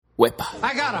whip.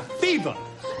 I got a fever,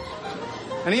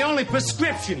 and the only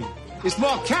prescription is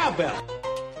more cowbell.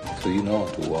 So you know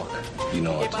how to walk, you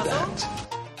know how to dance.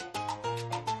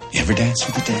 You ever dance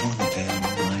with the devil in the pale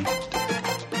moonlight?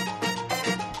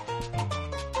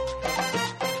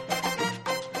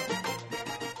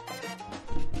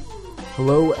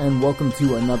 Hello and welcome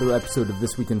to another episode of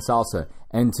This Week in Salsa.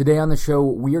 And today on the show,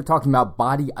 we are talking about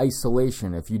body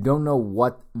isolation. If you don't know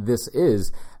what this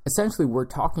is, essentially we're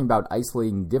talking about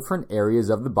isolating different areas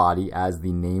of the body, as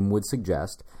the name would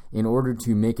suggest, in order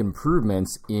to make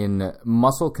improvements in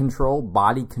muscle control,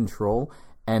 body control,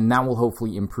 and that will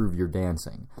hopefully improve your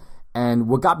dancing. And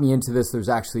what got me into this, there's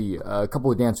actually a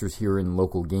couple of dancers here in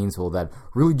local Gainesville that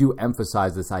really do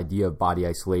emphasize this idea of body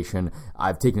isolation.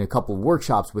 I've taken a couple of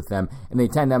workshops with them, and they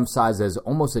tend to emphasize as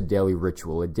almost a daily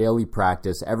ritual, a daily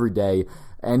practice every day,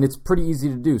 and it's pretty easy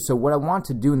to do. So what I want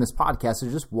to do in this podcast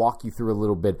is just walk you through a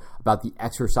little bit about the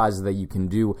exercises that you can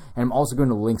do, and I'm also going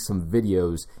to link some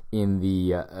videos in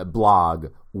the blog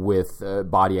with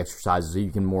body exercises so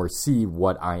you can more see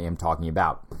what I am talking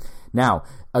about. Now,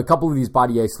 a couple of these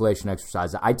body isolation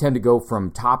exercises, I tend to go from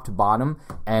top to bottom,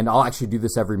 and I'll actually do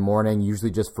this every morning,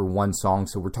 usually just for one song,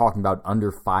 so we're talking about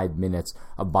under 5 minutes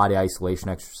of body isolation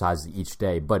exercises each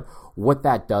day. But what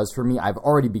that does for me, I've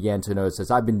already began to notice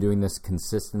as I've been doing this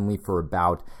consistently for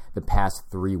about the past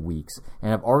 3 weeks,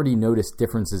 and I've already noticed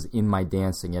differences in my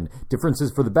dancing, and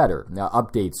differences for the better,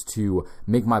 updates to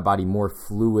make my body more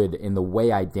fluid in the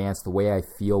way I dance, the way I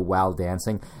feel while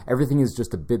dancing. Everything is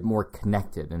just a bit more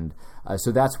connected, and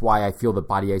so that's why I feel that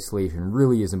body isolation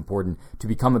really is important to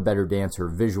become a better dancer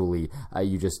visually.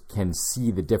 You just can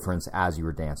see the difference as you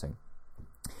are dancing.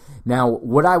 Now,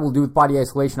 what I will do with body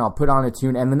isolation, I'll put on a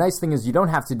tune, and the nice thing is you don't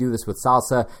have to do this with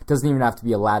salsa. It doesn't even have to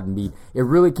be a Latin beat. It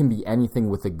really can be anything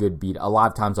with a good beat. A lot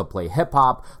of times I'll play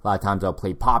hip-hop, a lot of times I'll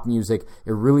play pop music.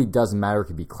 It really doesn't matter. It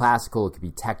could be classical, it could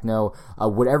be techno,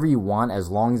 whatever you want,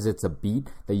 as long as it's a beat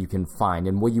that you can find.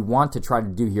 And what you want to try to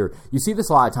do here, you see this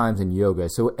a lot of times in yoga,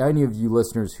 so any of you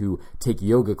listeners who take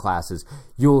yoga classes,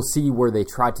 you'll see where they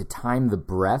try to time the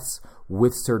breaths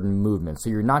with certain movements. So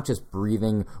you're not just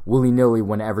breathing willy-nilly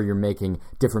whenever you're making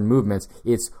different movements.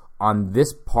 It's on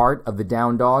this part of the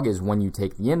down dog is when you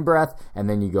take the in-breath, and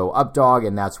then you go up dog,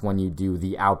 and that's when you do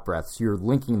the out-breath. So you're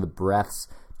linking the breaths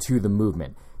to the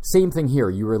movement. Same thing here.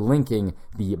 You are linking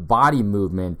the body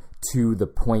movement to the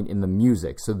point in the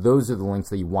music. So those are the links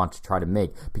that you want to try to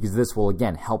make, because this will,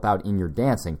 again, help out in your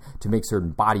dancing to make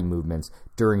certain body movements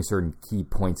during certain key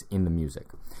points in the music.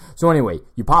 So anyway,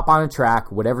 you pop on a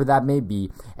track, whatever that may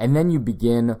be, and then you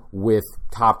begin with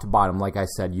top to bottom. Like I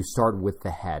said, you start with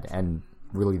the head and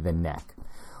really the neck.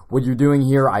 What you're doing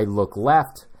here, I look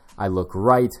left, I look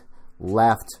right,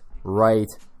 left, right,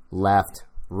 left,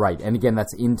 right. And again,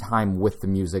 that's in time with the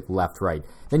music, left, right.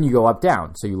 Then you go up,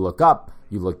 down. So you look up,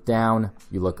 you look down,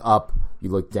 you look up, you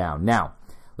look down. Now,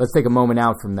 let's take a moment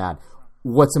out from that.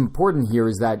 What's important here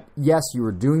is that, yes, you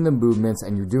are doing the movements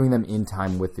and you're doing them in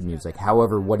time with the music.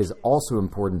 However, what is also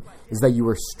important is that you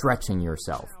are stretching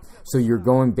yourself. So you're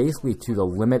going basically to the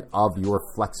limit of your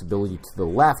flexibility to the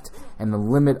left and the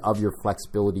limit of your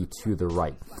flexibility to the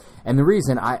right. And the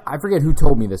reason, I forget who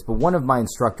told me this, but one of my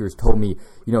instructors told me,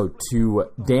 to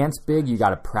dance big, you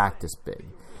got to practice big.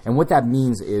 And what that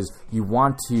means is you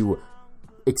want to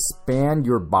expand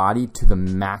your body to the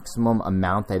maximum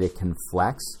amount that it can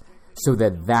flex, so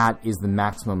that is the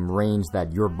maximum range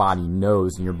that your body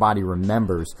knows and your body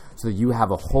remembers, so that you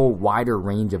have a whole wider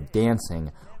range of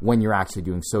dancing when you're actually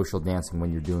doing social dancing,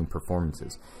 when you're doing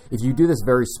performances. If you do this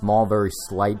very small, very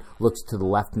slight, looks to the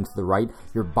left and to the right,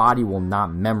 your body will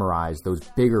not memorize those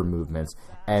bigger movements,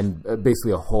 and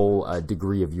basically a whole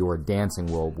degree of your dancing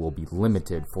will be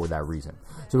limited for that reason.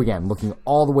 So again, looking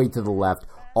all the way to the left,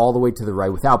 all the way to the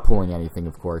right, without pulling anything,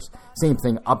 of course. Same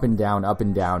thing, up and down, up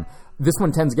and down. This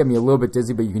one tends to get me a little bit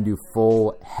dizzy, but you can do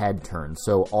full head turns.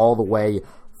 So all the way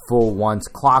full once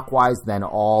clockwise, then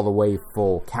all the way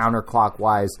full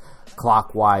counterclockwise,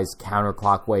 clockwise,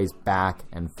 counterclockwise, back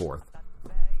and forth.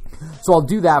 So I'll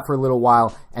do that for a little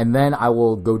while, and then I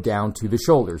will go down to the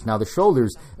shoulders. Now the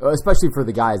shoulders, especially for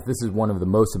the guys, this is one of the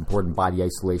most important body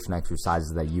isolation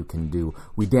exercises that you can do.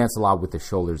 We dance a lot with the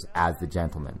shoulders as the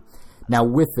gentlemen. Now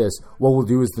with this, what we'll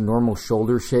do is the normal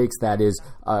shoulder shakes, that is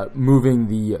moving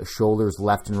the shoulders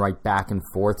left and right, back and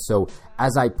forth. So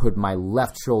as I put my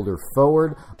left shoulder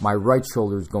forward, my right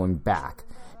shoulder is going back.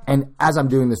 And as I'm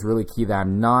doing this, really key that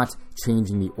I'm not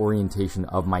changing the orientation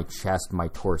of my chest, my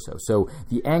torso. So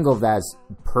the angle of that is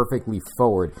perfectly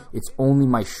forward. It's only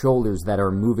my shoulders that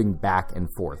are moving back and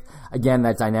forth. Again,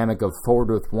 that dynamic of forward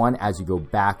with one as you go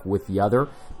back with the other,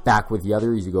 back with the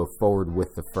other as you go forward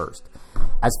with the first.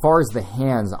 As far as the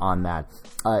hands on that,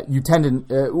 you tend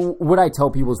to, what I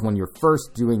tell people is when you're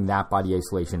first doing that body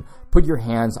isolation, put your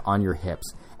hands on your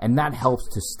hips. And that helps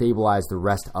to stabilize the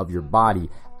rest of your body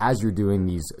as you're doing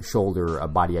these shoulder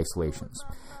body isolations.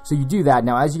 So you do that.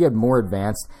 Now, as you get more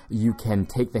advanced, you can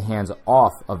take the hands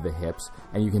off of the hips,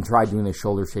 and you can try doing the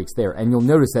shoulder shakes there. And you'll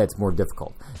notice that it's more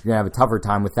difficult. You're going to have a tougher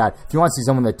time with that. If you want to see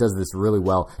someone that does this really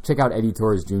well, check out Eddie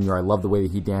Torres Jr. I love the way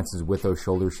that he dances with those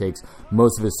shoulder shakes.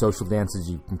 Most of his social dances,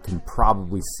 you can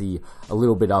probably see a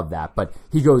little bit of that. But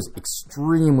he goes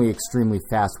extremely, extremely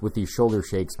fast with these shoulder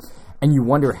shakes. And you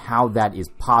wonder how that is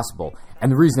possible.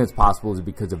 And the reason it's possible is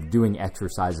because of doing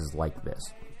exercises like this.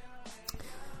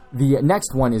 The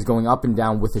next one is going up and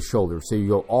down with the shoulders. So you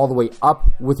go all the way up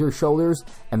with your shoulders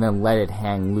and then let it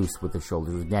hang loose with the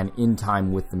shoulders. Again, in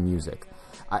time with the music.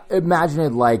 Imagine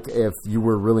it like if you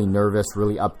were really nervous,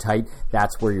 really uptight.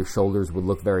 That's where your shoulders would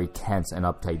look very tense and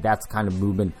uptight. That's the kind of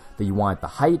movement that you want at the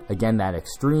height. Again, that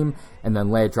extreme. And then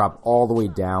let it drop all the way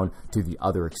down to the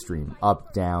other extreme.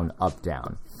 Up, down, up,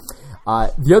 down.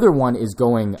 The other one is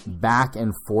going back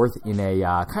and forth in a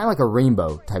kind of like a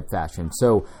rainbow type fashion.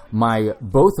 So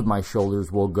both of my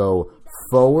shoulders will go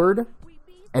forward,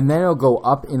 and then it'll go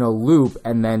up in a loop,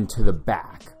 and then to the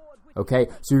back. Okay,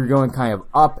 so you're going kind of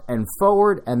up and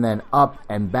forward, and then up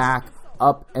and back,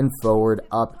 up and forward,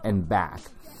 up and back.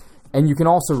 And you can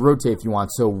also rotate if you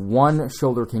want. So one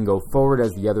shoulder can go forward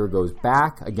as the other goes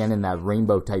back, again in that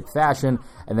rainbow type fashion,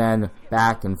 and then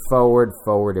back and forward,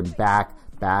 forward and back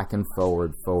and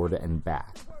forward, forward and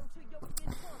back.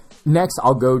 Next,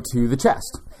 I'll go to the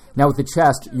chest. Now with the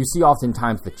chest, you see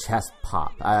oftentimes the chest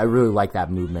pop. I really like that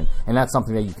movement, and that's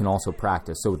something that you can also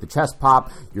practice. So with the chest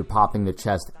pop, you're popping the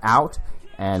chest out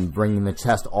and bringing the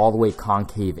chest all the way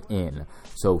concave in.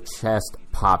 So chest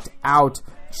popped out,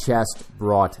 chest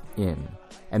brought in.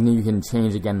 And then you can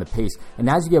change again the pace. And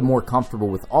as you get more comfortable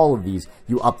with all of these,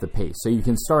 you up the pace. So you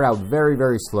can start out very,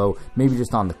 very slow, maybe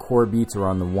just on the core beats or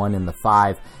on the 1 and the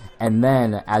 5. And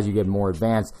then as you get more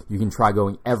advanced, you can try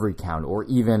going every count or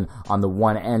even on the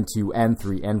 1 and 2 and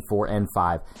 3 and 4 and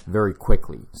 5 very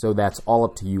quickly. So that's all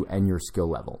up to you and your skill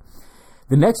level.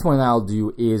 The next one I'll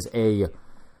do is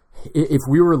if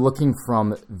we were looking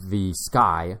from the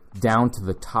sky down to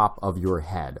the top of your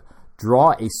head,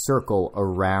 draw a circle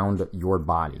around your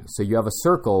body. So you have a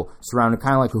circle surrounded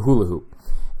kind of like a hula hoop.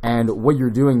 And what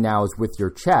you're doing now is with your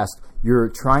chest, you're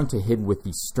trying to hit with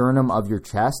the sternum of your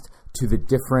chest to the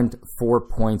different 4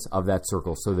 points of that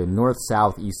circle. So the north,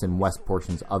 south, east, and west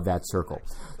portions of that circle.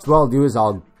 So what I'll do is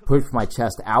I'll push my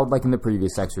chest out like in the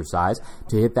previous exercise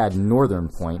to hit that northern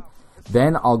point.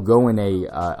 Then I'll go in a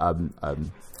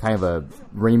kind of a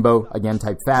rainbow, again,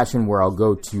 type fashion where I'll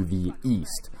go to the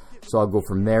east. So I'll go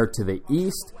from there to the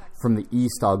east. From the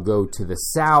east, I'll go to the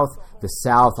south. The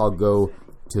south, I'll go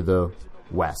to the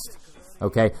west.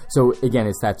 Okay? So again,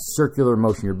 it's that circular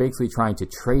motion. You're basically trying to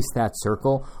trace that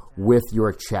circle with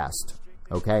your chest.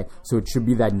 Okay? So it should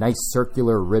be that nice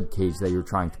circular rib cage that you're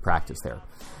trying to practice there.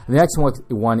 And the next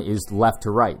one is left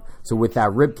to right. So with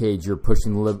that rib cage, you're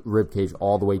pushing the rib cage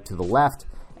all the way to the left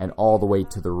and all the way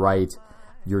to the right.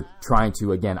 You're trying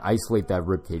to, again, isolate that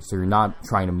rib cage. So you're not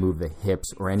trying to move the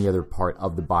hips or any other part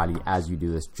of the body as you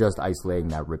do this, just isolating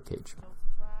that rib cage.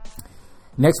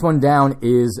 Next one down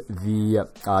is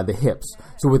the hips.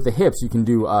 So with the hips, you can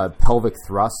do pelvic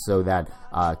thrust, so that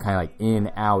kind of like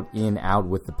in, out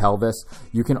with the pelvis.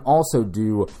 You can also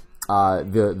do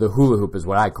the hula hoop is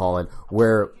what I call it,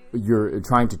 where you're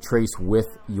trying to trace with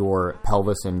your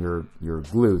pelvis and your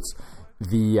glutes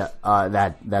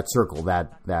that circle,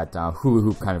 that hula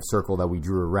hoop kind of circle that we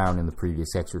drew around in the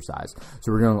previous exercise.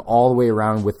 So we're going all the way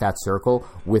around with that circle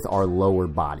with our lower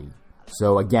body.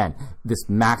 So again, this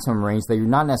maximum range that you're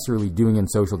not necessarily doing in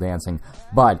social dancing,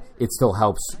 but it still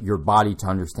helps your body to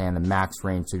understand the max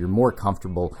range, so you're more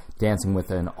comfortable dancing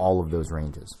within all of those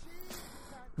ranges.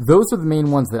 Those are the main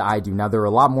ones that I do. Now, there are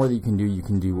a lot more that you can do. You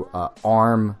can do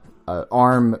arm,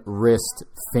 wrist,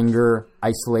 finger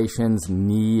isolations,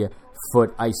 knee,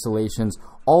 foot isolations.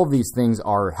 All of these things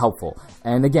are helpful.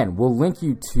 And again, we'll link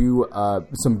you to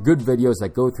some good videos that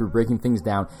go through breaking things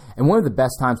down. And one of the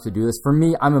best times to do this, for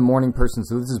me, I'm a morning person,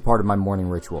 so this is part of my morning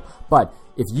ritual. But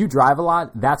if you drive a lot,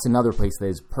 that's another place that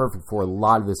is perfect for a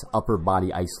lot of this upper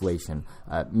body isolation.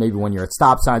 Maybe when you're at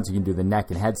stop signs, you can do the neck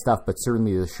and head stuff, but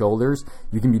certainly the shoulders,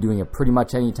 you can be doing it pretty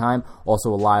much any time. Also,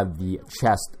 a lot of the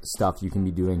chest stuff you can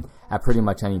be doing at pretty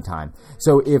much any time.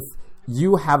 So if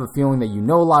you have a feeling that you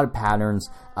know a lot of patterns,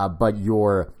 but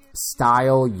your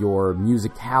style, your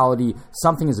musicality,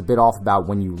 something is a bit off about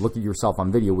when you look at yourself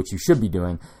on video, which you should be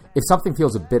doing. If something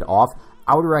feels a bit off,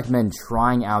 I would recommend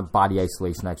trying out body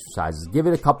isolation exercises. Give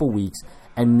it a couple weeks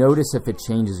and notice if it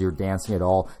changes your dancing at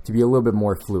all to be a little bit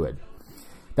more fluid.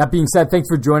 That being said, thanks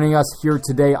for joining us here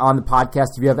today on the podcast.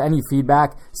 If you have any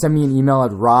feedback, send me an email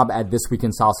at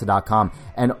rob@thisweekinsalsa.com.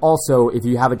 And also, if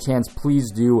you have a chance,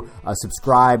 please do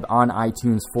subscribe on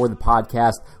iTunes for the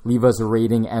podcast. Leave us a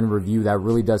rating and review. That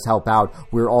really does help out.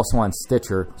 We're also on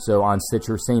Stitcher. So on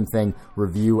Stitcher, same thing,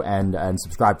 review and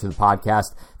subscribe to the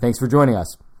podcast. Thanks for joining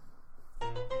us.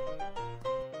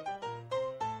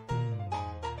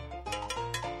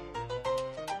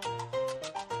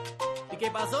 ¿Y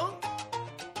qué pasó?